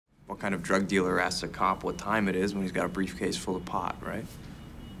What kind of drug dealer asks a cop what time it is when he's got a briefcase full of pot, right?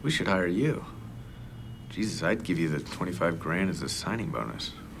 We should hire you. Jesus, I'd give you the 25 grand as a signing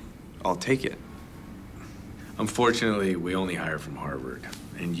bonus. I'll take it. Unfortunately, we only hire from Harvard.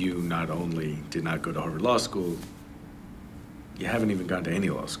 And you not only did not go to Harvard Law School, you haven't even gone to any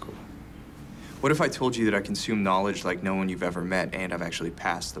law school. What if I told you that I consume knowledge like no one you've ever met and I've actually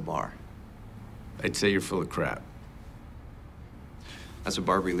passed the bar? I'd say you're full of crap. That's a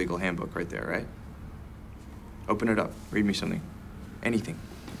Barbary legal handbook right there, right? Open it up. Read me something. Anything.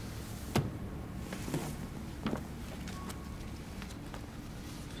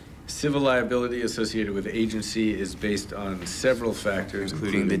 Civil liability associated with agency is based on several factors,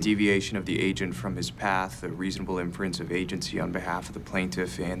 including the deviation of the agent from his path, the reasonable inference of agency on behalf of the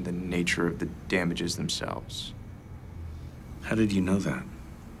plaintiff, and the nature of the damages themselves. How did you know that?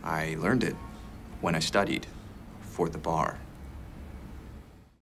 I learned it when I studied for the bar.